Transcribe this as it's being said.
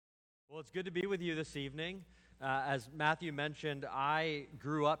Well, it's good to be with you this evening. As Matthew mentioned, I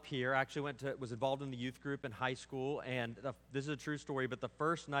grew up here. Actually, was involved in the youth group in high school, and this is a true story. But the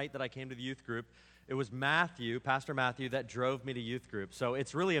first night that I came to the youth group, it was Pastor Matthew, that drove me to youth group. So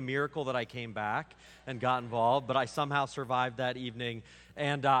it's really a miracle that I came back and got involved. But I somehow survived that evening,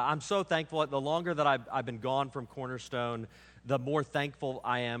 and I'm so thankful. The longer that I've been gone from Cornerstone, the more thankful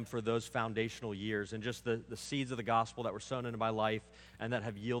I am for those foundational years and just the seeds of the gospel that were sown into my life and that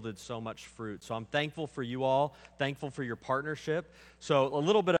have yielded so much fruit. So I'm thankful for you all, thankful for your partnership. So a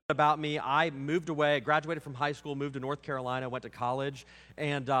little bit about me. I moved away, graduated from high school, moved to North Carolina, went to college,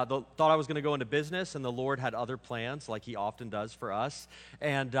 and thought I was going to go into business, and the Lord had other plans, like he often does for us,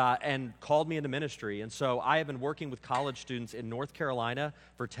 and called me into ministry. And so I have been working with college students in North Carolina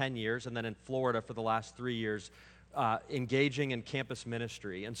for 10 years and then in Florida for the last 3 years, engaging in campus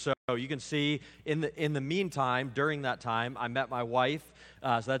ministry. And so you can see in the meantime, during that time, I met my wife,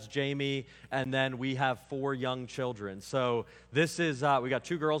 so that's Jamie, and then we have 4 young children. So this is, we got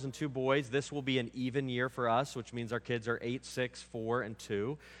 2 girls and 2 boys. This will be an even year for us, which means our kids are 8, 6, 4, and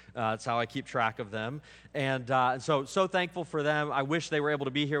 2. That's how I keep track of them. And so thankful for them. I wish they were able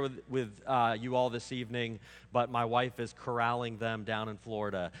to be here with you all this evening, but my wife is corralling them down in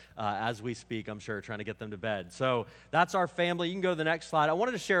Florida as we speak, I'm sure, trying to get them to bed. So that's our family. You can go to the next slide. I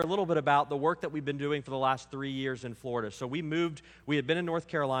wanted to share a little bit about the work that we've been doing for the last 3 years in Florida. So we had been in North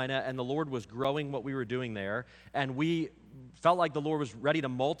Carolina, and the Lord was growing what we were doing there, and we felt like the Lord was ready to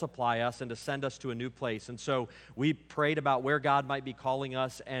multiply us and to send us to a new place. And so we prayed about where God might be calling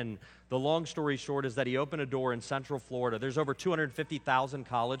us, and the long story short is that he opened a door in Central Florida. There's over 250,000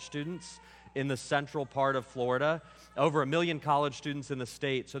 college students in the central part of Florida, over 1 million college students in the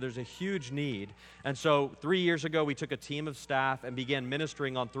state, so there's a huge need. And so 3 years ago, we took a team of staff and began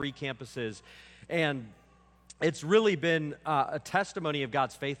ministering on 3 campuses, and it's really been a testimony of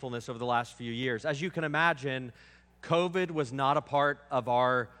God's faithfulness over the last few years. As you can imagine, COVID was not a part of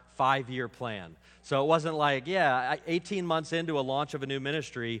our 5-year plan. So it wasn't like, 18 months into a launch of a new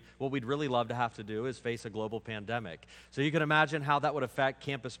ministry, what we'd really love to have to do is face a global pandemic. So you can imagine how that would affect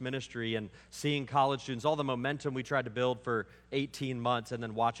campus ministry and seeing college students, all the momentum we tried to build for 18 months, and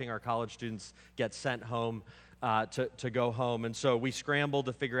then watching our college students get sent home to go home. And so we scrambled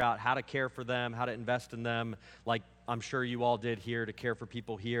to figure out how to care for them, how to invest in them, like I'm sure you all did here, to care for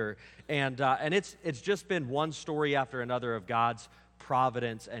people here. And it's just been one story after another of God's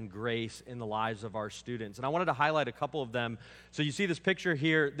providence and grace in the lives of our students. And I wanted to highlight a couple of them. So you see this picture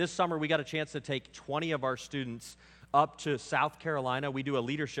here. This summer, we got a chance to take 20 of our students up to South Carolina. We do a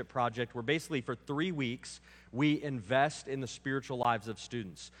leadership project where basically for 3 weeks, we invest in the spiritual lives of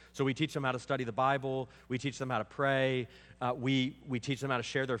students. So we teach them how to study the Bible, we teach them how to pray, we teach them how to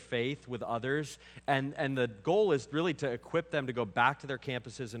share their faith with others, and the goal is really to equip them to go back to their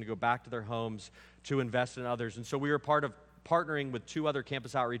campuses and to go back to their homes to invest in others. And so we were part of partnering with 2 other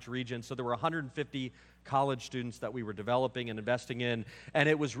campus outreach regions, so there were 150 college students that we were developing and investing in, and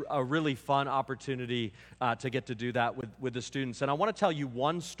it was a really fun opportunity to get to do that with the students. And I want to tell you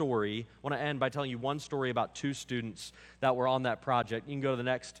one story. I want to end by telling you one story about 2 students that were on that project. You can go to the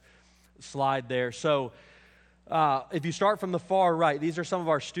next slide there. So if you start from the far right, these are some of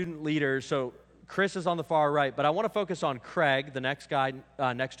our student leaders. So Chris is on the far right, but I want to focus on Craig, the next guy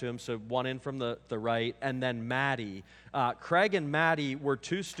next to him, so one in from the right, and then Maddie. Craig and Maddie were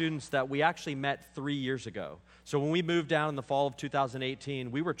 2 students that we actually met 3 years ago. So when we moved down in the fall of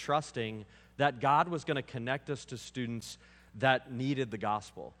 2018, we were trusting that God was going to connect us to students that needed the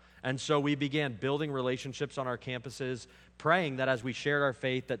gospel. And so we began building relationships on our campuses, praying that as we shared our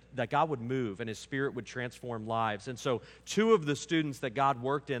faith, that God would move and his Spirit would transform lives. And so 2 of the students that God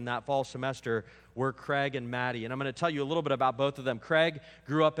worked in that fall semester were Craig and Maddie. And I'm going to tell you a little bit about both of them. Craig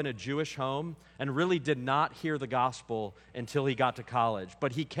grew up in a Jewish home and really did not hear the gospel until he got to college.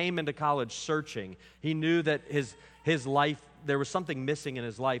 But he came into college searching. He knew that his life, there was something missing in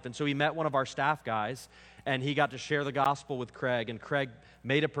his life. And so he met one of our staff guys, and he got to share the gospel with Craig. And Craig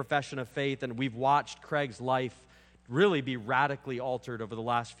made a profession of faith, and we've watched Craig's life really be radically altered over the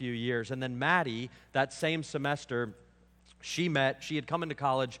last few years. And then Maddie, that same semester, she had come into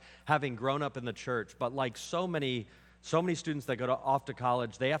college having grown up in the church, but like so many students that off to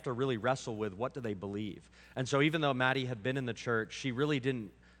college, they have to really wrestle with what do they believe. And so even though Maddie had been in the church, she really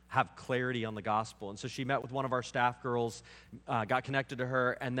didn't have clarity on the gospel. And so she met with one of our staff girls, got connected to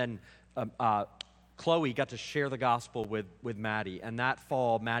her, and then Chloe got to share the gospel with Maddie. And that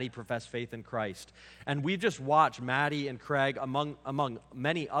fall, Maddie professed faith in Christ. And we've just watched Maddie and Craig, among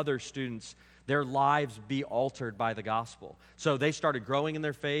many other students, their lives be altered by the gospel. So they started growing in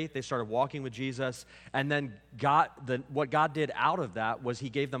their faith, they started walking with Jesus, and then what God did out of that was he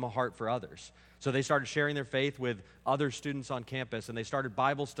gave them a heart for others. So they started sharing their faith with other students on campus, and they started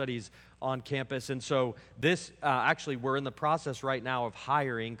Bible studies on campus. And so this, actually, we're in the process right now of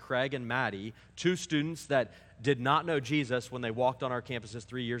hiring Craig and Maddie, two students that did not know Jesus when they walked on our campuses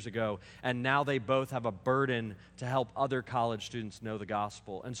 3 years ago, and now they both have a burden to help other college students know the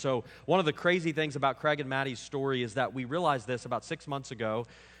gospel. And so one of the crazy things about Craig and Maddie's story is that we realized this about 6 months ago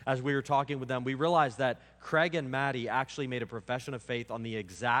as we were talking with them. We realized that Craig and Maddie actually made a profession of faith on the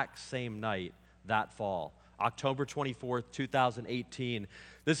exact same night that fall, October 24th, 2018.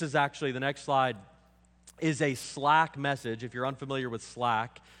 This is actually, the next slide is a Slack message. If you're unfamiliar with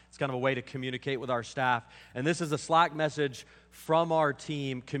Slack, it's kind of a way to communicate with our staff. And this is a Slack message from our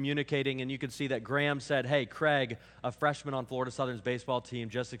team communicating, and you can see that Graham said, hey, Craig, a freshman on Florida Southern's baseball team,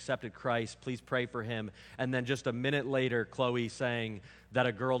 just accepted Christ. Please pray for him. And then just a minute later, Chloe saying that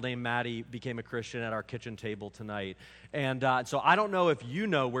a girl named Maddie became a Christian at our kitchen table tonight. And so I don't know if you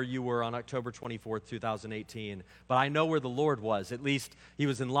know where you were on October 24th, 2018, but I know where the Lord was. At least he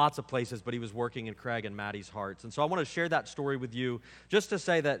was in lots of places, but he was working in Craig and Maddie's hearts. And so I want to share that story with you just to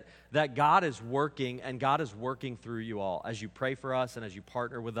say that God is working, and God is working through you all as you pray for us and as you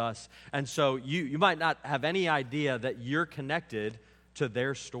partner with us. And so you might not have any idea that you're connected to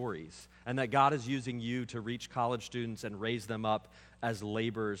their stories and that God is using you to reach college students and raise them up as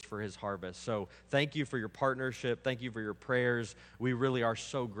laborers for his harvest. So thank you for your partnership. Thank you for your prayers. We really are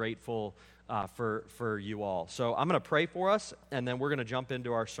so grateful for you all. So I'm going to pray for us, and then we're going to jump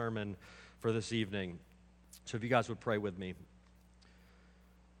into our sermon for this evening. So if you guys would pray with me.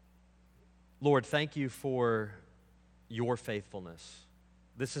 Lord, thank you for your faithfulness.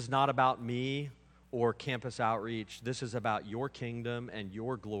 This is not about me or campus outreach. This is about your kingdom and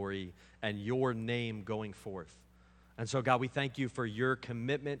your glory and your name going forth. And so, God, we thank you for your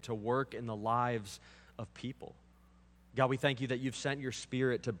commitment to work in the lives of people. God, we thank you that you've sent your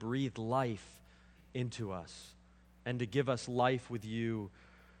Spirit to breathe life into us and to give us life with you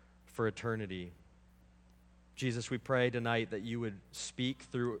for eternity. Jesus, we pray tonight that you would speak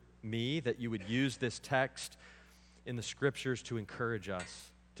through me, that you would use this text in the Scriptures to encourage us,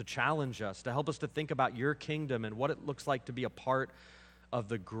 to challenge us, to help us to think about your kingdom and what it looks like to be a part of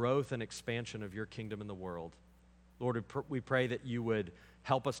the growth and expansion of your kingdom in the world. Lord, we pray that you would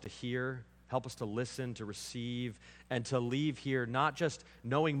help us to hear, help us to listen, to receive, and to leave here not just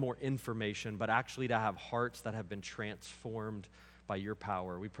knowing more information, but actually to have hearts that have been transformed by your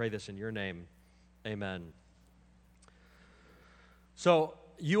power. We pray this in your name. Amen. So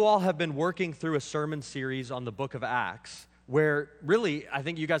you all have been working through a sermon series on the book of Acts, where really, I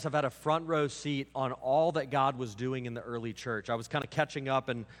think you guys have had a front row seat on all that God was doing in the early church. I was kind of catching up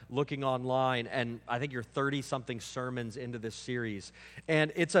and looking online, and I think you're 30-something sermons into this series.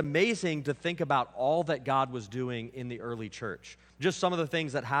 And it's amazing to think about all that God was doing in the early church. Just some of the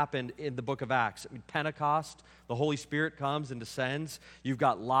things that happened in the book of Acts. Pentecost, the Holy Spirit comes and descends. You've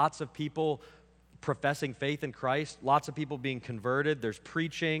got lots of people professing faith in Christ, lots of people being converted. There's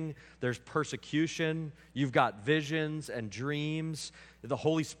preaching, there's persecution, you've got visions and dreams. The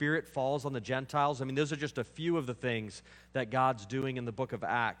Holy Spirit falls on the Gentiles. I mean, those are just a few of the things that God's doing in the book of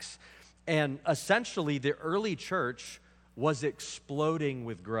Acts. And essentially, the early church was exploding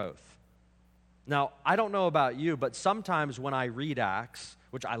with growth. Now, I don't know about you, but sometimes when I read Acts,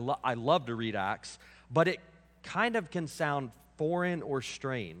 which I love to read Acts, but it kind of can sound foreign or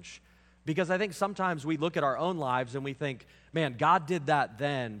strange. Because I think sometimes we look at our own lives and we think, man, God did that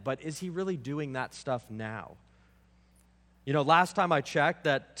then, but is he really doing that stuff now? You know, last time I checked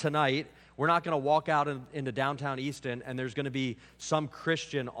that tonight, we're not going to walk out into downtown Easton and there's going to be some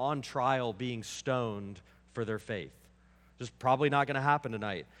Christian on trial being stoned for their faith. Just probably not going to happen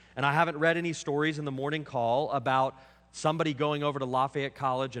tonight. And I haven't read any stories in the morning call about somebody going over to Lafayette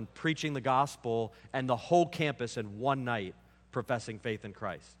College and preaching the gospel and the whole campus in one night professing faith in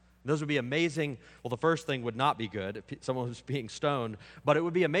Christ. Those would be amazing. Well, the first thing would not be good, if someone was being stoned, but it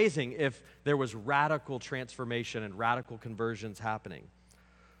would be amazing if there was radical transformation and radical conversions happening.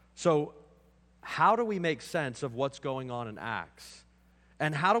 So how do we make sense of what's going on in Acts?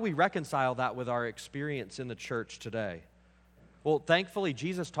 And how do we reconcile that with our experience in the church today? Well, thankfully,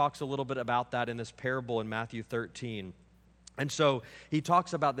 Jesus talks a little bit about that in this parable in Matthew 13. And so he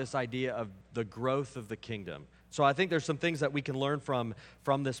talks about this idea of the growth of the kingdom. So I think there's some things that we can learn from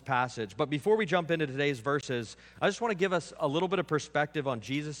this passage. But before we jump into today's verses, I just want to give us a little bit of perspective on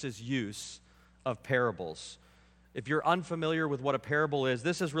Jesus' use of parables. If you're unfamiliar with what a parable is,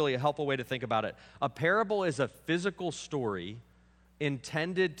 this is really a helpful way to think about it. A parable is a physical story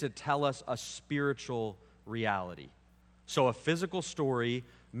intended to tell us a spiritual reality. So a physical story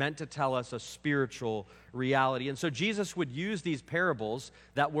meant to tell us a spiritual reality. And so Jesus would use these parables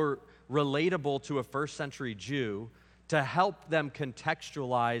that were relatable to a first century Jew to help them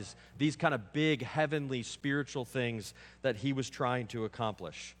contextualize these kind of big, heavenly, spiritual things that he was trying to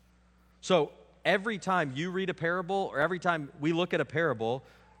accomplish. So every time you read a parable, or every time we look at a parable,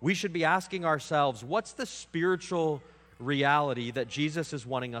 we should be asking ourselves, what's the spiritual reality that Jesus is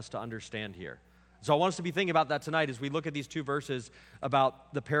wanting us to understand here? So I want us to be thinking about that tonight as we look at these two verses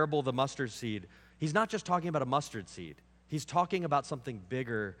about the parable of the mustard seed. He's not just talking about a mustard seed. He's talking about something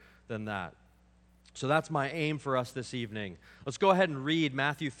bigger than that. So that's my aim for us this evening. Let's go ahead and read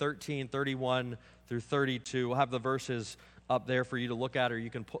Matthew 13, 31 through 32. We'll have the verses up there for you to look at, or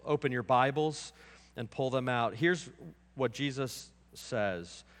you can open your Bibles and pull them out. Here's what Jesus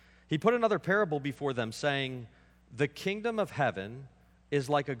says. He put another parable before them, saying, "The kingdom of heaven is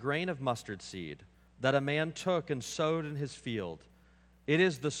like a grain of mustard seed that a man took and sowed in his field. It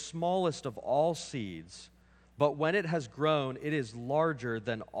is the smallest of all seeds, but when it has grown, it is larger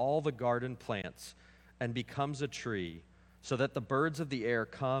than all the garden plants and becomes a tree, so that the birds of the air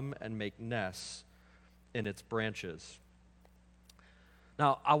come and make nests in its branches."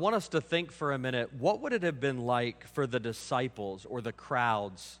 Now, I want us to think for a minute, what would it have been like for the disciples or the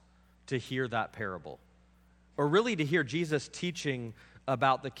crowds to hear that parable? Or really to hear Jesus teaching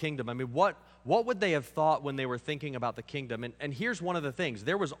about the kingdom? I mean, what would they have thought when they were thinking about the kingdom? And here's one of the things.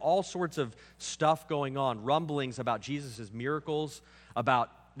 There was all sorts of stuff going on, rumblings about Jesus' miracles, about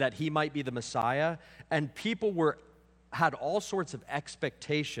that he might be the Messiah, and people had all sorts of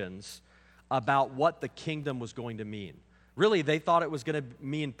expectations about what the kingdom was going to mean. Really, they thought it was going to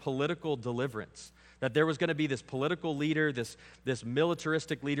mean political deliverance, that there was going to be this political leader, this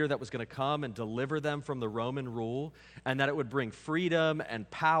militaristic leader that was going to come and deliver them from the Roman rule, and that it would bring freedom and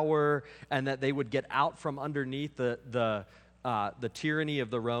power, and that they would get out from underneath the tyranny of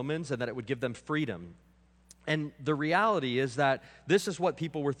the Romans, and that it would give them freedom. And the reality is that this is what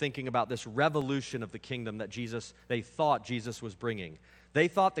people were thinking about, this revolution of the kingdom that they thought Jesus was bringing. They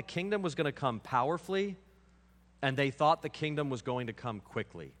thought the kingdom was going to come powerfully, and they thought the kingdom was going to come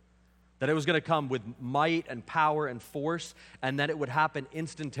quickly. That it was going to come with might and power and force, and that it would happen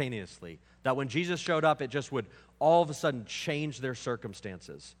instantaneously. That when Jesus showed up, it just would all of a sudden change their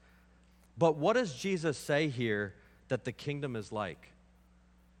circumstances. But what does Jesus say here that the kingdom is like?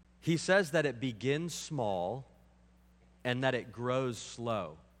 He says that it begins small and that it grows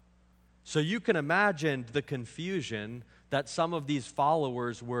slow. So you can imagine the confusion that some of these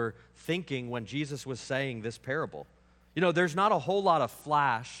followers were thinking when Jesus was saying this parable. You know, there's not a whole lot of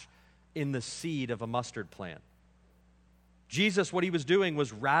flash in the seed of a mustard plant. Jesus, what he was doing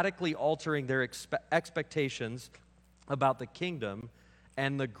was radically altering their expectations about the kingdom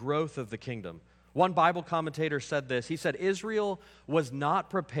and the growth of the kingdom. One Bible commentator said this. He said, Israel was not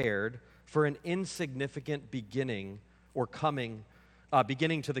prepared for an insignificant beginning to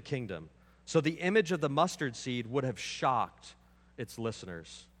the kingdom. So the image of the mustard seed would have shocked its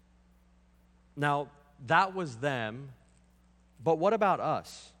listeners. Now, that was them, but what about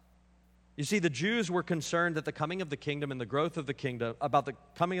us? You see, the Jews were concerned that the coming of the kingdom and the growth of the kingdom, about the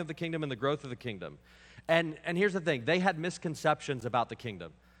coming of the kingdom and the growth of the kingdom. And here's the thing, they had misconceptions about the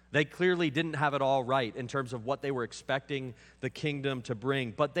kingdom. They clearly didn't have it all right in terms of what they were expecting the kingdom to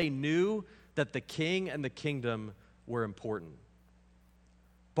bring, but they knew that the king and the kingdom were important.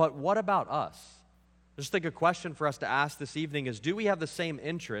 But what about us? I just think a question for us to ask this evening is, do we have the same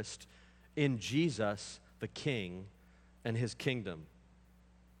interest in Jesus, the king, and his kingdom?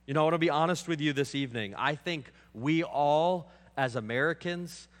 You know, I want to be honest with you this evening. I think we all, as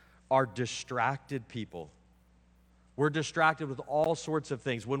Americans, are distracted people. We're distracted with all sorts of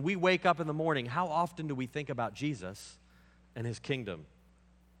things. When we wake up in the morning, how often do we think about Jesus and his kingdom?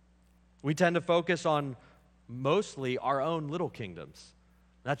 We tend to focus on mostly our own little kingdoms.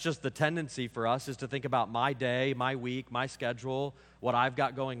 That's just the tendency for us, is to think about my day, my week, my schedule, what I've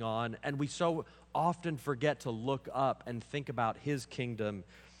got going on, and we so often forget to look up and think about his kingdom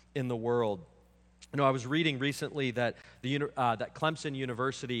in the world. You know, I was reading recently that that Clemson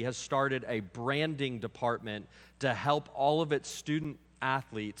University has started a branding department to help all of its student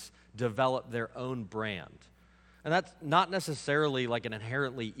athletes develop their own brand. And that's not necessarily like an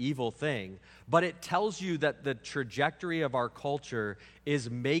inherently evil thing, but it tells you that the trajectory of our culture is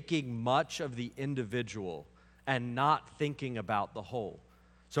making much of the individual and not thinking about the whole.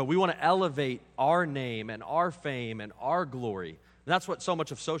 So we want to elevate our name and our fame and our glory. And that's what so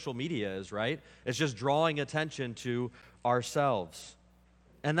much of social media is, right? It's just drawing attention to ourselves.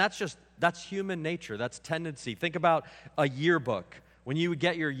 And that's human nature. That's tendency. Think about a yearbook. When you would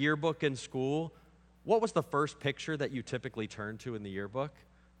get your yearbook in school, what was the first picture that you typically turned to in the yearbook?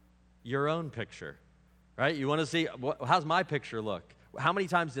 Your own picture, right? You want to see, how's my picture look? How many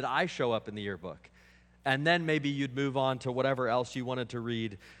times did I show up in the yearbook? And then maybe you'd move on to whatever else you wanted to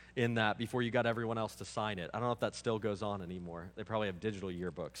read in that before you got everyone else to sign it. I don't know if that still goes on anymore. They probably have digital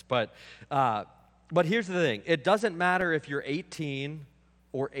yearbooks. But here's the thing. It doesn't matter if you're 18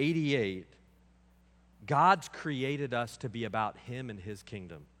 or 88. God's created us to be about him and his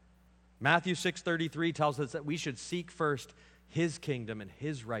kingdom. Matthew 6:33 tells us that we should seek first his kingdom and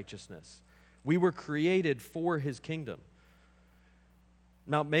his righteousness. We were created for his kingdom.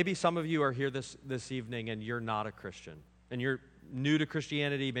 Now, maybe some of you are here this evening and you're not a Christian, and you're new to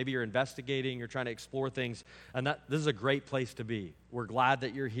Christianity. Maybe you're investigating, you're trying to explore things, and this is a great place to be. We're glad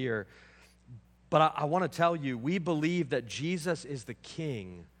that you're here. But I want to tell you, we believe that Jesus is the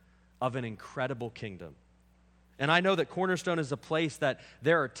king of an incredible kingdom. And I know that Cornerstone is a place that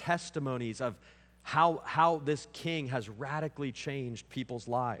there are testimonies of how this king has radically changed people's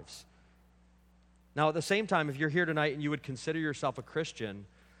lives. Now, at the same time, if you're here tonight and you would consider yourself a Christian,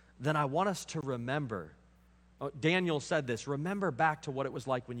 then I want us to remember. Daniel said this, remember back to what it was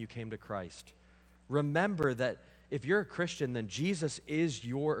like when you came to Christ. Remember that if you're a Christian, then Jesus is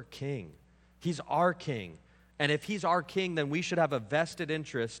your king. He's our king. And if he's our king, then we should have a vested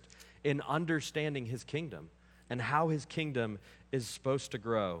interest in understanding his kingdom and how his kingdom is supposed to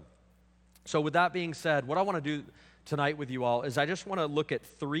grow. So with that being said, what I want to do tonight with you all is I just want to look at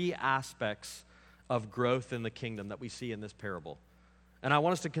 3 aspects of growth in the kingdom that we see in this parable. And I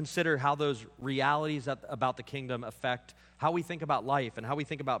want us to consider how those realities about the kingdom affect how we think about life and how we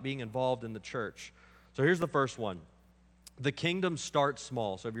think about being involved in the church. So here's the first one. The kingdom starts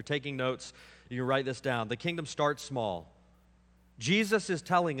small. So if you're taking notes, you can write this down. The kingdom starts small. Jesus is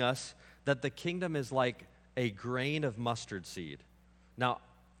telling us that the kingdom is like a grain of mustard seed. Now,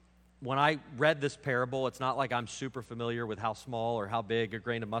 when I read this parable, it's not like I'm super familiar with how small or how big a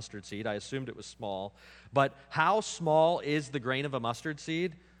grain of mustard seed. I assumed it was small. But how small is the grain of a mustard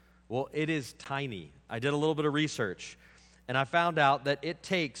seed? Well, it is tiny. I did a little bit of research, and I found out that it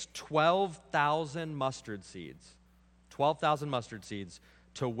takes 12,000 mustard seeds, 12,000 mustard seeds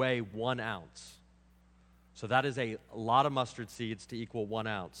to weigh 1 ounce. So that is a lot of mustard seeds to equal 1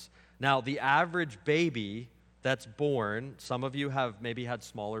 ounce. Now, the average baby that's born, some of you have maybe had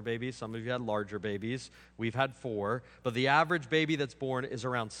smaller babies, some of you had larger babies. We've had 4, but the average baby that's born is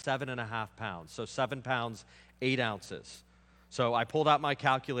around 7.5 pounds. So 7 pounds, 8 ounces. So I pulled out my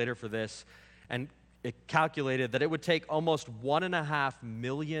calculator for this, and it calculated that it would take almost 1.5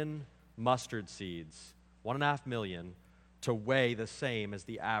 million mustard seeds, 1.5 million, to weigh the same as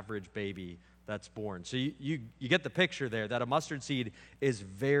the average baby that's born. So you get the picture there that a mustard seed is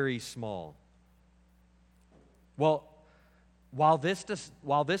very small. Well, while this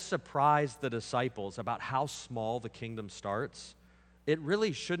surprised the disciples about how small the kingdom starts, it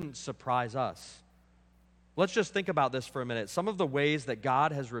really shouldn't surprise us. Let's just think about this for a minute. Some of the ways that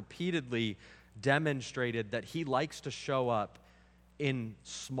God has repeatedly demonstrated that he likes to show up in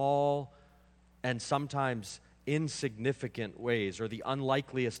small and sometimes insignificant ways, or the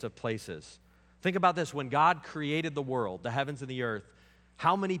unlikeliest of places. Think about this. When God created the world, the heavens and the earth,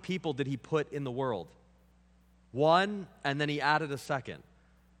 how many people did he put in the world? 1, and then he added a second.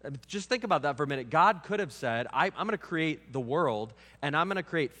 Just think about that for a minute. God could have said, I'm going to create the world, and I'm going to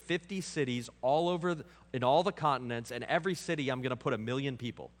create 50 cities all over, in all the continents, and every city I'm going to put 1 million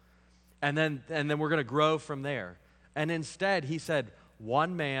people. And then we're going to grow from there. And instead, he said,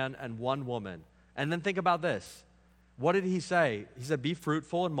 1 man and 1 woman. And then think about this. What did he say? He said, be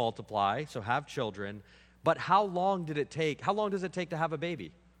fruitful and multiply, so have children. But how long does it take to have a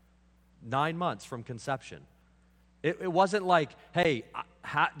baby? 9 months from conception. It wasn't like, hey,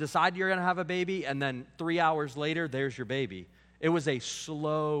 decide you're going to have a baby, and then 3 hours later, there's your baby. It was a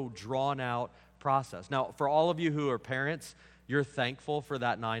slow, drawn-out process. Now, for all of you who are parents, you're thankful for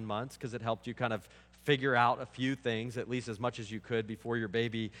that 9 months because it helped you kind of figure out a few things, at least as much as you could before your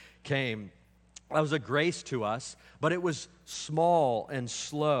baby came. That was a grace to us, but it was small and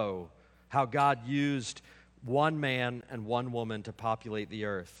slow how God used 1 man and 1 woman to populate the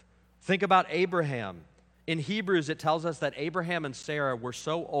earth. Think about Abraham. In Hebrews, it tells us that Abraham and Sarah were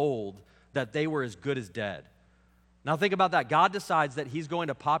so old that they were as good as dead. Now think about that. God decides that he's going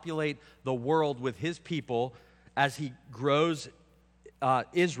to populate the world with his people as he grows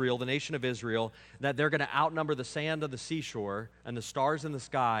Israel, the nation of Israel, that they're going to outnumber the sand of the seashore and the stars in the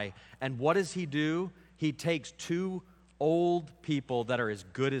sky. And what does he do? He takes 2 old people that are as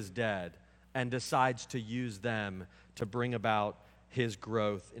good as dead and decides to use them to bring about his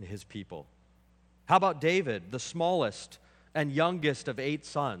growth in his people. How about David, the smallest and youngest of 8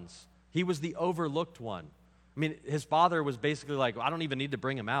 sons. He was the overlooked one. I mean, his father was basically like, I don't even need to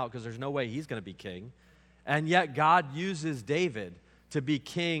bring him out because there's no way he's going to be king. And yet God uses David to be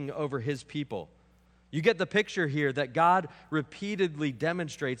king over his people. You get the picture here that God repeatedly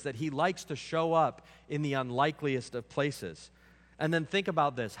demonstrates that he likes to show up in the unlikeliest of places. And then think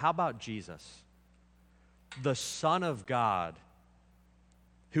about this. How about Jesus? The Son of God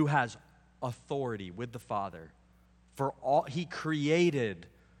who has authority with the Father for all. He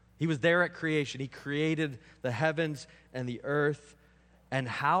was there at creation. He created the heavens and the earth. And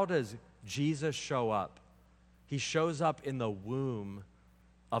how does Jesus show up? He shows up in the womb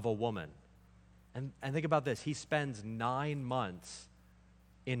of a woman. And think about this. He spends 9 months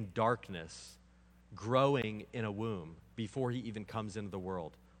in darkness growing in a womb before he even comes into the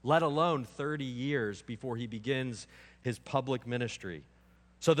world, let alone 30 years before he begins his public ministry.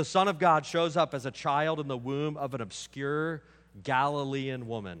 So the Son of God shows up as a child in the womb of an obscure Galilean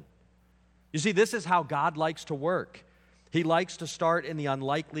woman. You see, this is how God likes to work. He likes to start in the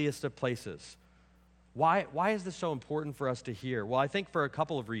unlikeliest of places. Why is this so important for us to hear? Well, I think for a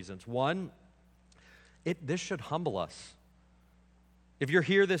couple of reasons. One, this should humble us. If you're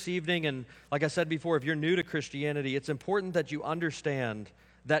here this evening, and like I said before, if you're new to Christianity, it's important that you understand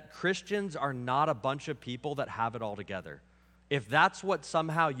that Christians are not a bunch of people that have it all together. If that's what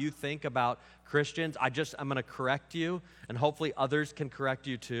somehow you think about Christians, I'm going to correct you, and hopefully others can correct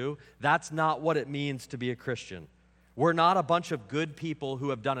you too. That's not what it means to be a Christian. We're not a bunch of good people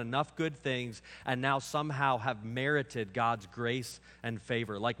who have done enough good things and now somehow have merited God's grace and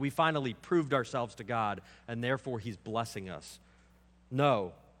favor. Like we finally proved ourselves to God and therefore he's blessing us.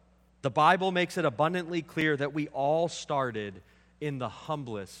 No. The Bible makes it abundantly clear that we all started in the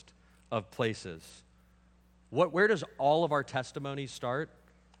humblest of places. Where does all of our testimonies start?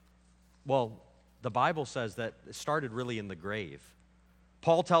 Well, the Bible says that it started really in the grave.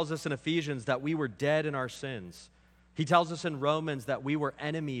 Paul tells us in Ephesians that we were dead in our sins. He tells us in Romans that we were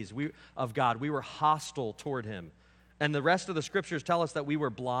enemies of God. We were hostile toward him. And the rest of the scriptures tell us that we were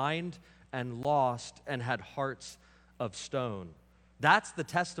blind and lost and had hearts of stone. That's the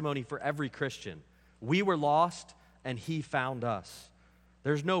testimony for every Christian. We were lost and he found us.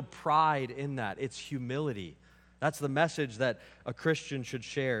 There's no pride in that. It's humility. That's the message that a Christian should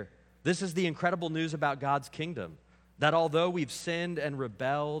share. This is the incredible news about God's kingdom, that although we've sinned and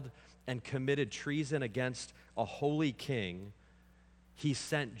rebelled and committed treason against a holy king, he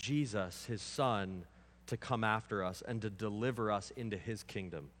sent Jesus, his son, to come after us and to deliver us into his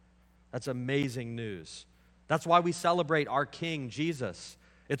kingdom. That's amazing news. That's why we celebrate our King, Jesus.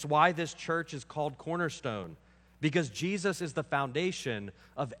 It's why this church is called Cornerstone, because Jesus is the foundation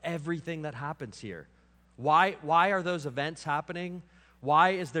of everything that happens here. Why are those events happening? Why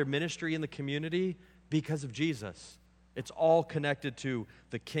is there ministry in the community? Because of Jesus. It's all connected to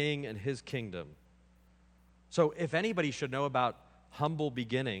the King and his kingdom. So if anybody should know about humble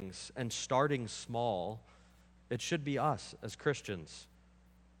beginnings and starting small, it should be us as Christians.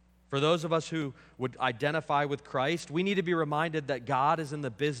 For those of us who would identify with Christ, we need to be reminded that God is in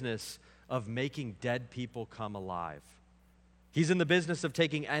the business of making dead people come alive. He's in the business of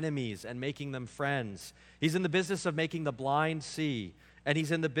taking enemies and making them friends. He's in the business of making the blind see. And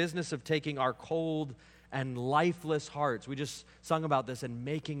he's in the business of taking our cold and lifeless hearts, we just sung about this, and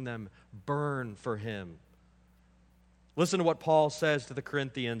making them burn for him. Listen to what Paul says to the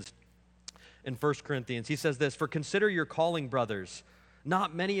Corinthians in 1 Corinthians. He says this, "For consider your calling, brothers.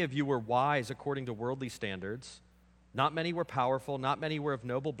 Not many of you were wise according to worldly standards. Not many were powerful. Not many were of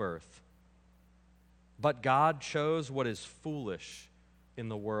noble birth. But God chose what is foolish in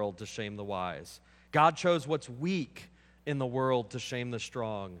the world to shame the wise. God chose what's weak in the world to shame the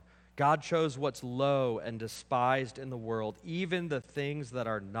strong. God chose what's low and despised in the world, even the things that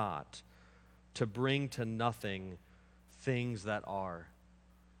are not, to bring to nothing things that are."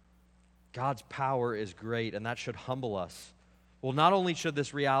 God's power is great, and that should humble us. Well, not only should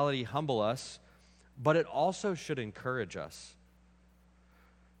this reality humble us, but it also should encourage us.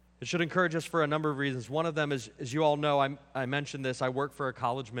 It should encourage us for a number of reasons. One of them is, as you all know, I mentioned this, I work for a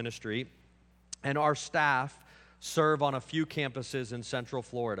college ministry, and our staff serve on a few campuses in Central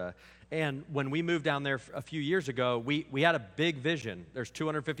Florida. And when we moved down there a few years ago, we had a big vision. There's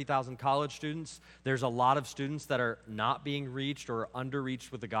 250,000 college students. There's a lot of students that are not being reached or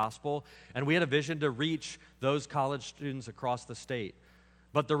underreached with the gospel. And we had a vision to reach those college students across the state.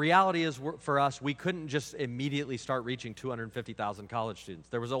 But the reality is, for us, we couldn't just immediately start reaching 250,000 college students.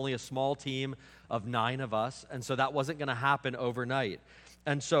 There was only a small team of 9 of us, and so that wasn't going to happen overnight.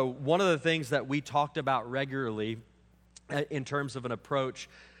 And so one of the things that we talked about regularly in terms of an approach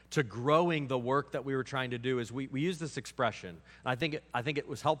to growing the work that we were trying to do is we use this expression. And I think it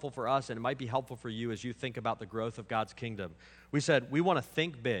was helpful for us, and it might be helpful for you as you think about the growth of God's kingdom. We said we want to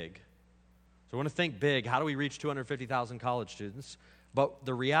think big. So we want to think big. How do we reach 250,000 college students? But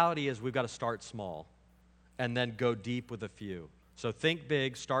the reality is we've got to start small and then go deep with a few. So think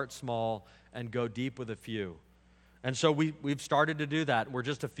big, start small, and go deep with a few. And so we've started to do that. We're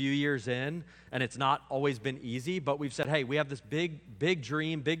just a few years in, and it's not always been easy, but we've said, hey, we have this big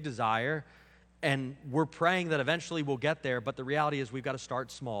dream, big desire, and we're praying that eventually we'll get there, but the reality is we've got to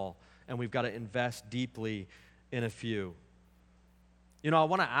start small, and we've got to invest deeply in a few. You know, I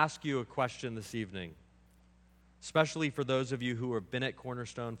want to ask you a question this evening, especially for those of you who have been at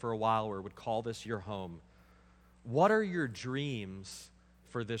Cornerstone for a while or would call this your home. What are your dreams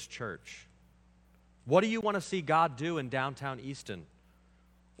for this church? What do you want to see God do in downtown Easton,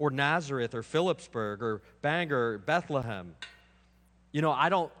 or Nazareth, or Phillipsburg, or Bangor, or Bethlehem? You know, I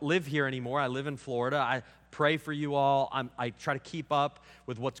don't live here anymore. I live in Florida. I pray for you all. I try to keep up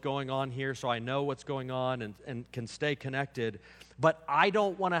with what's going on here so I know what's going on and can stay connected. But I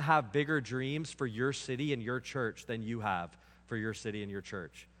don't want to have bigger dreams for your city and your church than you have for your city and your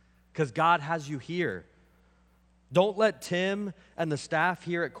church, because God has you here. Don't let Tim and the staff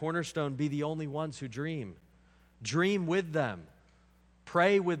here at Cornerstone be the only ones who dream. Dream with them.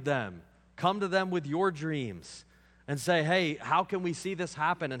 Pray with them. Come to them with your dreams and say, hey, how can we see this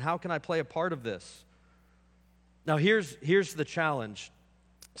happen, and how can I play a part of this? Now, here's the challenge.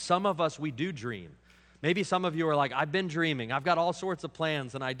 Some of us, we do dream. Maybe some of you are like, I've been dreaming. I've got all sorts of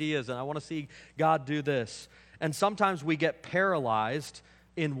plans and ideas, and I want to see God do this. And sometimes we get paralyzed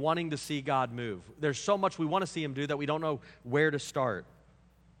in wanting to see God move. There's so much we want to see him do that we don't know where to start.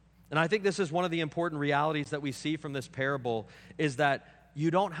 And I think this is one of the important realities that we see from this parable, is that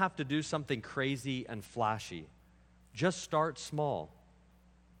you don't have to do something crazy and flashy. Just start small.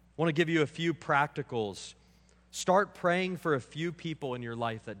 I want to give you a few practicals. Start praying for a few people in your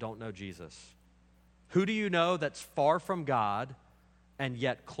life that don't know Jesus. Who do you know that's far from God and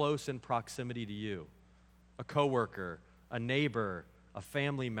yet close in proximity to you? A coworker, a neighbor, a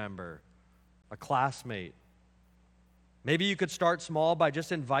family member, a classmate. Maybe you could start small by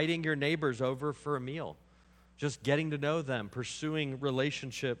just inviting your neighbors over for a meal, just getting to know them, pursuing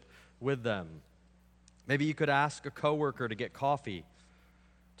relationship with them. Maybe you could ask a coworker to get coffee,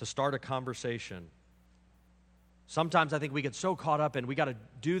 to start a conversation. Sometimes I think we get so caught up in we got to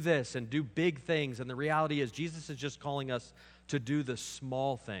do this and do big things, and the reality is Jesus is just calling us to do the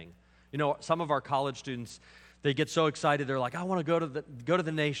small thing. You know, some of our college students, they get so excited, they're like, I want to go to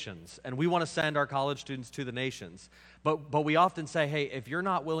the nations, and we want to send our college students to the nations. But we often say, hey, if you're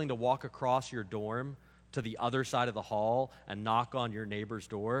not willing to walk across your dorm to the other side of the hall and knock on your neighbor's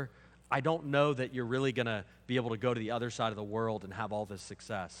door, I don't know that you're really going to be able to go to the other side of the world and have all this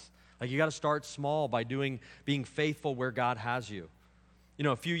success. Like, you got to start small by being faithful where God has you. You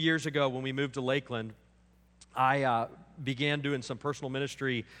know, a few years ago when we moved to Lakeland, I began doing some personal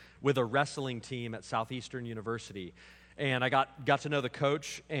ministry with a wrestling team at Southeastern University. And I got to know the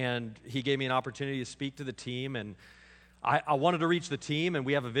coach, and he gave me an opportunity to speak to the team. And I wanted to reach the team, and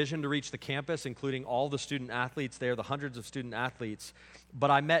we have a vision to reach the campus, including all the student athletes there, the hundreds of student athletes.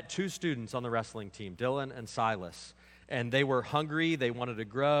 But I met two students on the wrestling team, Dylan and Silas. And they were hungry, they wanted to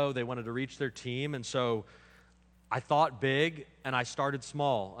grow, they wanted to reach their team. And so I thought big, and I started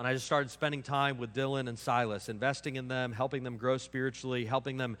small. And I just started spending time with Dylan and Silas, investing in them, helping them grow spiritually,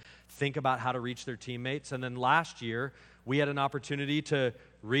 helping them think about how to reach their teammates. And then last year, we had an opportunity to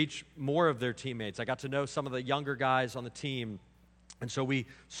reach more of their teammates. I got to know some of the younger guys on the team. And so we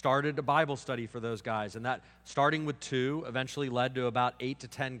started a Bible study for those guys. And that, starting with 2, eventually led to about 8 to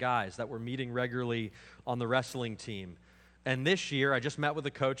 10 guys that were meeting regularly on the wrestling team. And this year, I just met with the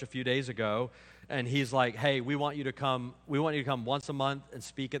coach a few days ago, and he's like, hey, we want you to come once a month and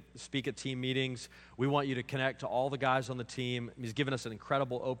speak at team meetings. We want you to connect to all the guys on the team. He's given us an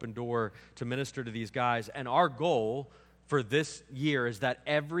incredible open door to minister to these guys. And our goal for this year is that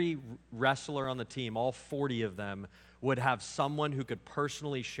every wrestler on the team, all 40 of them, would have someone who could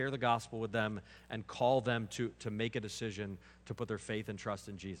personally share the gospel with them and call them to make a decision to put their faith and trust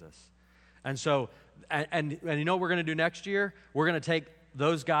in Jesus. And so, and you know what we're going to do next year? We're going to take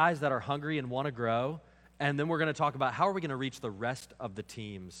those guys that are hungry and want to grow, and then we're going to talk about how are we going to reach the rest of the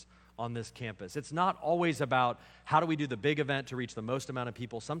teams on this campus. It's not always about how do we do the big event to reach the most amount of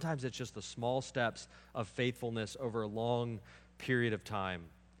people. Sometimes it's just the small steps of faithfulness over a long period of time.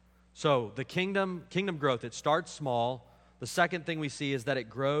 So the kingdom growth, it starts small. The second thing we see is that it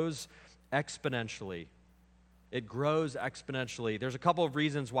grows exponentially. It grows exponentially. There's a couple of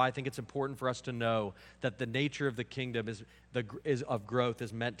reasons why I think it's important for us to know that the nature of the kingdom of growth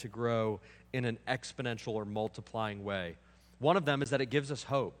is meant to grow in an exponential or multiplying way. One of them is that it gives us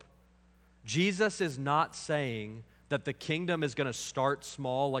hope. Jesus is not saying that the kingdom is going to start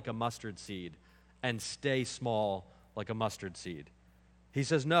small like a mustard seed and stay small like a mustard seed. He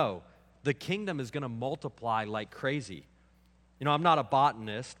says, no, the kingdom is going to multiply like crazy. You know, I'm not a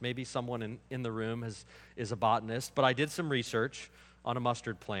botanist. Maybe someone in the room is a botanist, but I did some research on a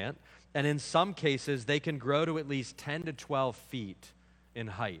mustard plant, and in some cases, they can grow to at least 10 to 12 feet in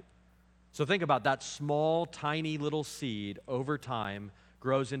height. So think about that small, tiny little seed over time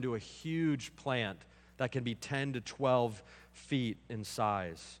grows into a huge plant that can be 10 to 12 feet in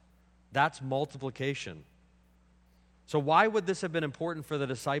size. That's multiplication. So why would this have been important for the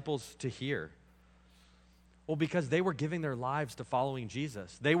disciples to hear? Well, because they were giving their lives to following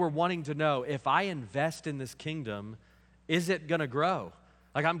Jesus. They were wanting to know, if I invest in this kingdom, is it going to grow?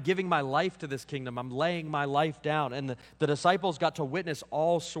 Like, I'm giving my life to this kingdom. I'm laying my life down. And the disciples got to witness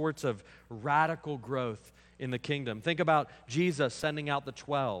all sorts of radical growth in the kingdom. Think about Jesus sending out the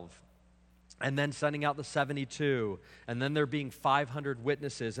 12, and then sending out the 72, and then there being 500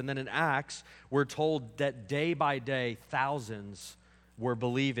 witnesses. And then in Acts, we're told that day by day, thousands were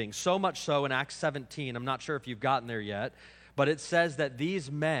believing. So much so in Acts 17, I'm not sure if you've gotten there yet, but it says that these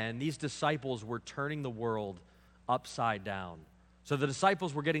men, these disciples, were turning the world upside down. So the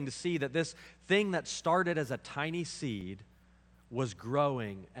disciples were getting to see that this thing that started as a tiny seed was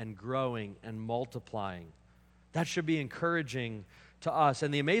growing and growing and multiplying. That should be encouraging to us.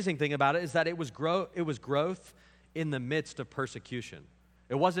 And the amazing thing about it is that it was growth in the midst of persecution.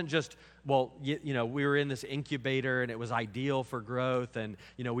 It wasn't just, well, you know, we were in this incubator and it was ideal for growth, and,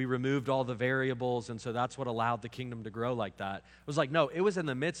 you know, we removed all the variables, and so that's what allowed the kingdom to grow like that. It was like, no, it was in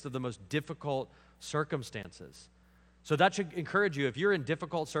the midst of the most difficult circumstances. So that should encourage you. If you're in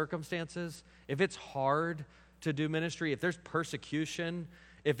difficult circumstances, if it's hard to do ministry, if there's persecution,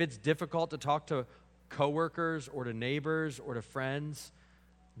 if it's difficult to talk to coworkers or to neighbors or to friends,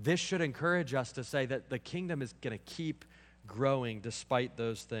 this should encourage us to say that the kingdom is going to keep growing despite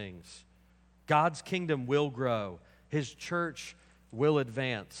those things. God's kingdom will grow. His church will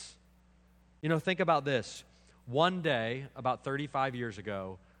advance. You know, think about this. One day, about 35 years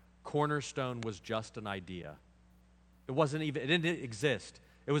ago, Cornerstone was just an idea. It didn't exist.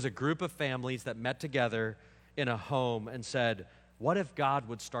 It was a group of families that met together in a home and said, what if God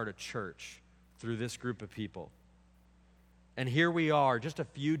would start a church through this group of people? And here we are, just a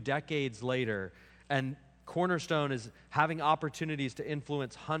few decades later, and Cornerstone is having opportunities to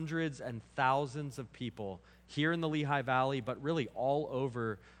influence hundreds and thousands of people here in the Lehigh Valley, but really all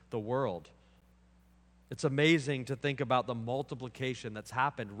over the world. It's amazing to think about the multiplication that's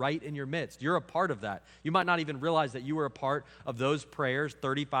happened right in your midst. You're a part of that. You might not even realize that you were a part of those prayers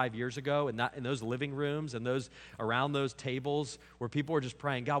 35 years ago in those living rooms and those around those tables where people were just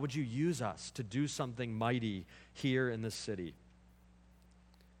praying, God, would you use us to do something mighty here in this city?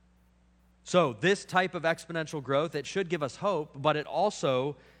 So this type of exponential growth, it should give us hope, but it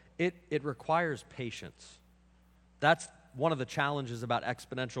also, it requires patience. That's one of the challenges about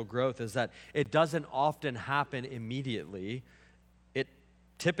exponential growth, is that it doesn't often happen immediately. It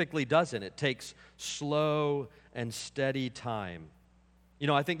typically doesn't. It takes slow and steady time. You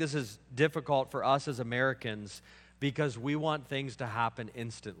know, I think this is difficult for us as Americans because we want things to happen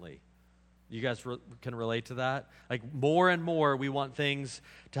instantly. You guys can relate to that? Like, more and more, we want things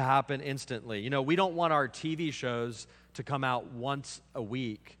to happen instantly. You know, we don't want our TV shows to come out once a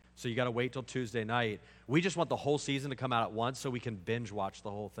week, so you got to wait till Tuesday night. We just want the whole season to come out at once so we can binge watch the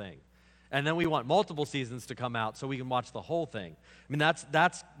whole thing. And then we want multiple seasons to come out so we can watch the whole thing. I mean,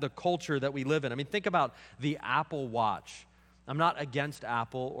 that's the culture that we live in. I mean, think about the Apple Watch. I'm not against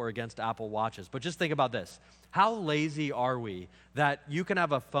Apple or against Apple Watches, but just think about this. How lazy are we that you can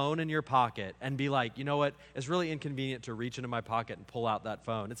have a phone in your pocket and be like, you know what, it's really inconvenient to reach into my pocket and pull out that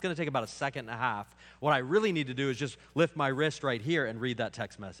phone. It's going to take about a second and a half. What I really need to do is just lift my wrist right here and read that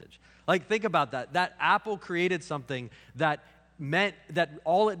text message. Like, think about that. That Apple created something that meant that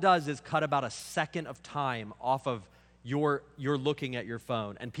all it does is cut about a second of time off of you're looking at your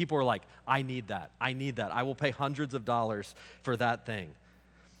phone, and people are like, I need that. I will pay hundreds of dollars for that thing.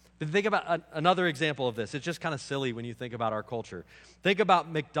 But think about another example of this. It's just kind of silly when you think about our culture. Think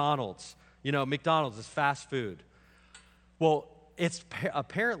about McDonald's. You know, McDonald's is fast food. Well, it's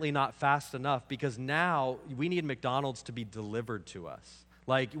apparently not fast enough because now we need McDonald's to be delivered to us.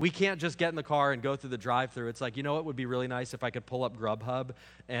 Like, we can't just get in the car and go through the drive-thru. It's like, you know what would be really nice if I could pull up Grubhub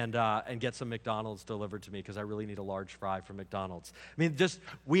and get some McDonald's delivered to me because I really need a large fry from McDonald's. I mean, just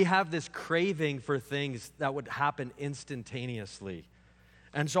we have this craving for things that would happen instantaneously.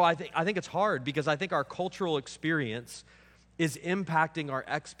 And so I think it's hard because I think our cultural experience is impacting our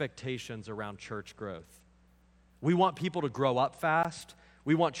expectations around church growth. We want people to grow up fast.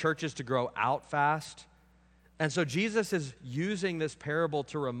 We want churches to grow out fast. And so Jesus is using this parable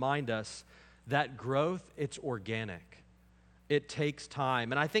to remind us that growth, it's organic. It takes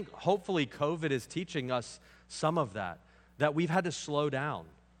time. And I think hopefully COVID is teaching us some of that we've had to slow down.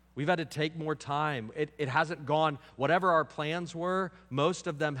 We've had to take more time. It hasn't gone, whatever our plans were, most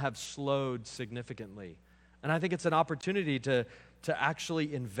of them have slowed significantly. And I think it's an opportunity to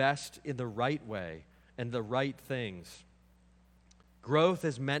actually invest in the right way and the right things. Growth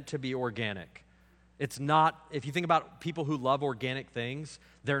is meant to be organic. It's not, if you think about people who love organic things,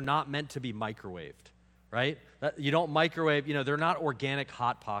 they're not meant to be microwaved, right? You don't microwave, they're not organic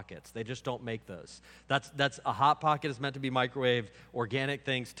Hot Pockets. They just don't make those. That's a Hot Pocket is meant to be microwaved. Organic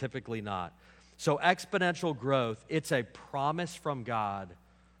things, typically not. So exponential growth, it's a promise from God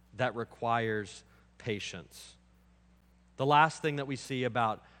that requires patience. The last thing that we see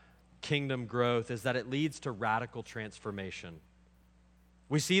about kingdom growth is that it leads to radical transformation.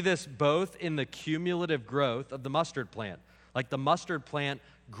 We see this both in the cumulative growth of the mustard plant. Like the mustard plant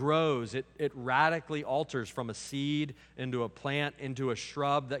grows, it radically alters from a seed into a plant, into a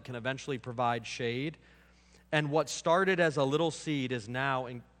shrub that can eventually provide shade. And what started as a little seed is now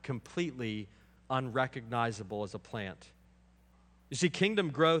completely unrecognizable as a plant. You see, kingdom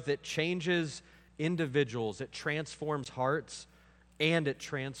growth, it changes individuals, it transforms hearts, and it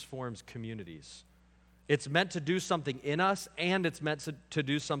transforms communities. It's meant to do something in us, and it's meant to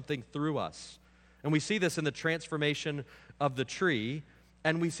do something through us. And we see this in the transformation of the tree,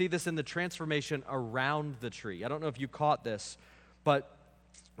 and we see this in the transformation around the tree. I don't know if you caught this, but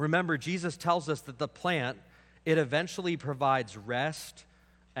remember, Jesus tells us that the plant, it eventually provides rest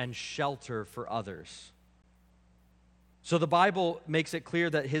and shelter for others. So the Bible makes it clear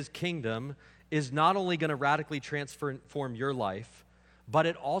that his kingdom is not only going to radically transform your life, but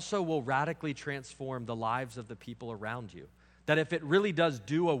it also will radically transform the lives of the people around you. That if it really does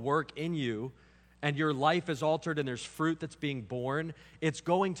do a work in you and your life is altered and there's fruit that's being born, it's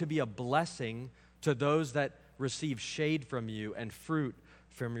going to be a blessing to those that receive shade from you and fruit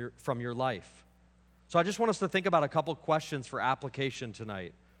from your life. So I just want us to think about a couple questions for application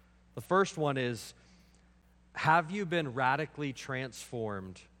tonight. The first one is, have you been radically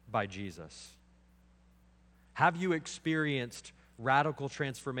transformed by Jesus? Have you experienced radical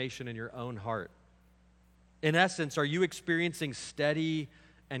transformation in your own heart? In essence, are you experiencing steady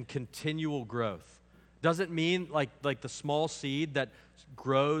and continual growth? Doesn't mean like the small seed that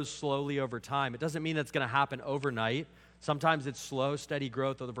grows slowly over time. It doesn't mean that's going to happen overnight. Sometimes it's slow, steady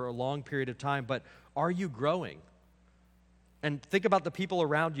growth over a long period of time, but are you growing? And think about the people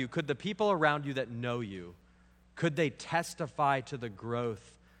around you. Could the people around you that know you, could they testify to the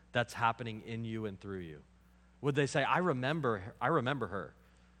growth that's happening in you and through you? Would they say, I remember her.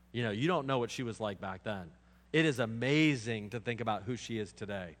 You don't know what she was like back then. It is amazing to think about who she is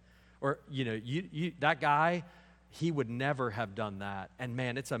today. Or, that guy, he would never have done that. And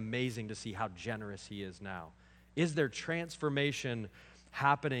man, it's amazing to see how generous he is now. Is there transformation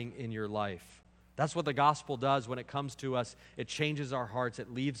happening in your life? That's what the gospel does when it comes to us. It changes our hearts.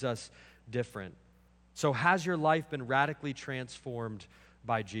 It leaves us different. So has your life been radically transformed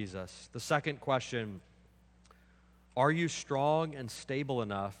by Jesus? The second question, are you strong and stable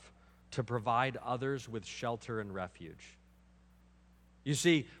enough to provide others with shelter and refuge? You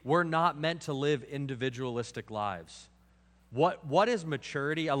see, we're not meant to live individualistic lives. What is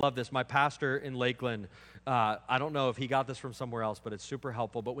maturity? I love this. My pastor in Lakeland, I don't know if he got this from somewhere else, but it's super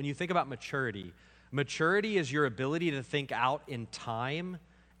helpful. But when you think about maturity, maturity is your ability to think out in time,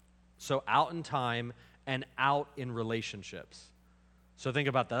 so out in time and out in relationships. So think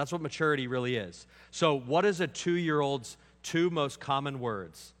about that. That's what maturity really is. So what is a 2-year-old's two most common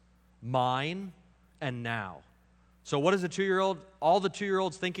words? Mine and now. So what is a 2-year-old? All the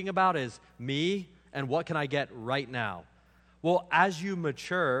 2-year-old's thinking about is me and what can I get right now? Well, as you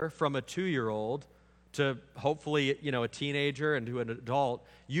mature from a 2-year-old to hopefully, a teenager and to an adult,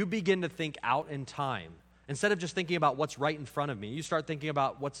 you begin to think out in time. Instead of just thinking about what's right in front of me, you start thinking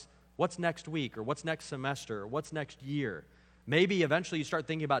about what's next week or what's next semester or what's next year. Maybe eventually you start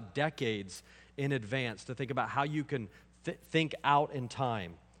thinking about decades in advance to think about how you can think out in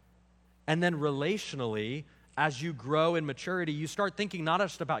time. And then relationally, as you grow in maturity, you start thinking not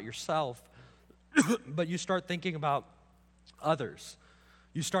just about yourself, but you start thinking about others.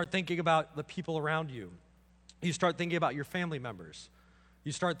 You start thinking about the people around you. You start thinking about your family members.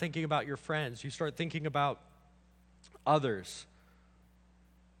 You start thinking about your friends. You start thinking about others.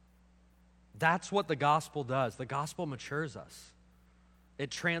 That's what the gospel does. The gospel matures us. It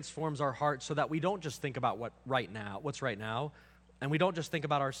transforms our hearts so that we don't just think about what's right now, and we don't just think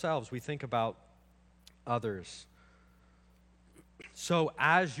about ourselves. We think about others. So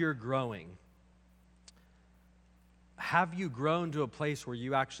as you're growing, have you grown to a place where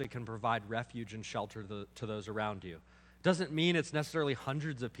you actually can provide refuge and shelter to those around you? Doesn't mean it's necessarily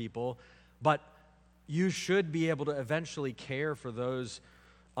hundreds of people, but you should be able to eventually care for those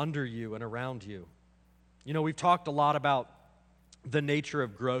under you and around you. You know, we've talked a lot about the nature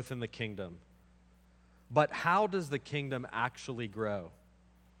of growth in the kingdom, but how does the kingdom actually grow?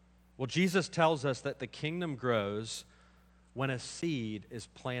 Well, Jesus tells us that the kingdom grows when a seed is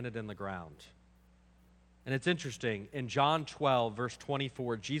planted in the ground. And it's interesting, in John 12, verse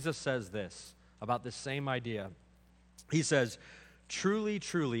 24, Jesus says this about this same idea. He says, "Truly,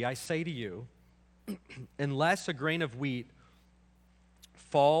 truly, I say to you, unless a grain of wheat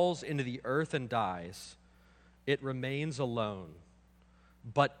falls into the earth and dies, it remains alone.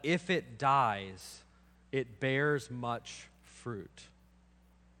 But if it dies, it bears much fruit."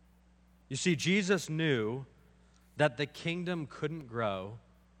 You see, Jesus knew that the kingdom couldn't grow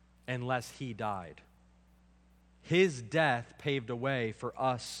unless he died. His death paved a way for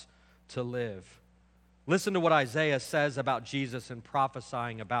us to live. Listen to what Isaiah says about Jesus and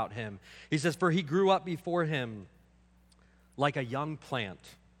prophesying about him. He says, "For he grew up before him like a young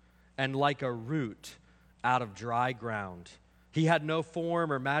plant and like a root out of dry ground. He had no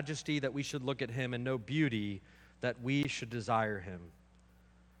form or majesty that we should look at him, and no beauty that we should desire him."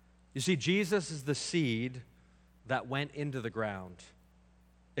 You see, Jesus is the seed that went into the ground,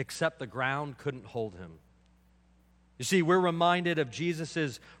 except the ground couldn't hold him. You see, we're reminded of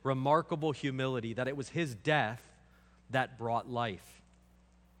Jesus' remarkable humility, that it was his death that brought life.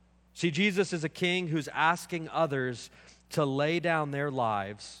 See, Jesus is a king who's asking others to lay down their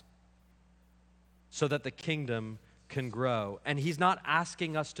lives so that the kingdom can grow. And he's not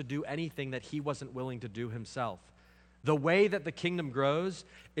asking us to do anything that he wasn't willing to do himself. The way that the kingdom grows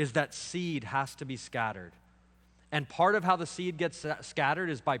is that seed has to be scattered. And part of how the seed gets scattered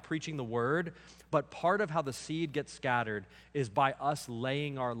is by preaching the word, but part of how the seed gets scattered is by us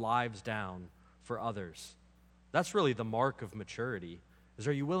laying our lives down for others. That's really the mark of maturity, is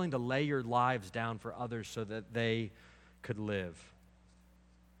are you willing to lay your lives down for others so that they could live?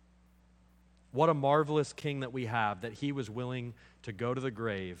 What a marvelous king that we have, that he was willing to go to the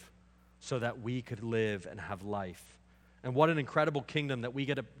grave so that we could live and have life. And what an incredible kingdom that we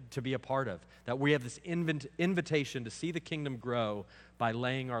get to be a part of, that we have this invitation to see the kingdom grow by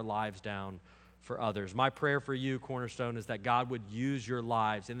laying our lives down for others. My prayer for you, Cornerstone, is that God would use your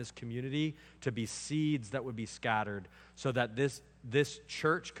lives in this community to be seeds that would be scattered so that this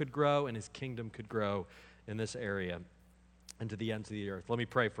church could grow and his kingdom could grow in this area and to the ends of the earth. Let me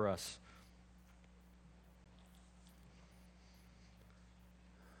pray for us.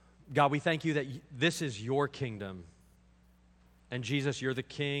 God, we thank you that this is your kingdom. And Jesus, you're the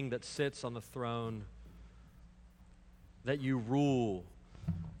king that sits on the throne, that you rule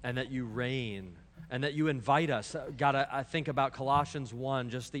and that you reign and that you invite us. God, I think about Colossians 1,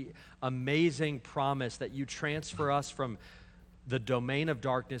 just the amazing promise that you transfer us from the domain of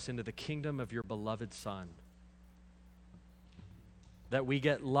darkness into the kingdom of your beloved Son. That we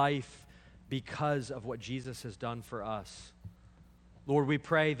get life because of what Jesus has done for us. Lord, we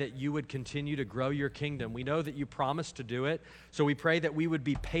pray that you would continue to grow your kingdom. We know that you promised to do it, so we pray that we would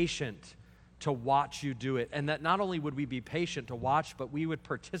be patient to watch you do it, and that not only would we be patient to watch, but we would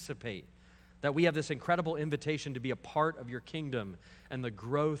participate, that we have this incredible invitation to be a part of your kingdom and the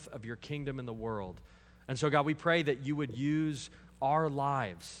growth of your kingdom in the world. And so, God, we pray that you would use our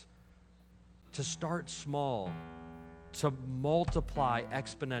lives to start small, to multiply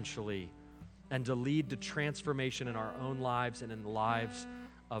exponentially, and to lead to transformation in our own lives and in the lives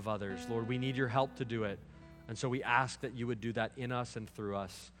of others. Lord, we need your help to do it. And so we ask that you would do that in us and through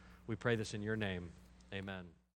us. We pray this in your name. Amen.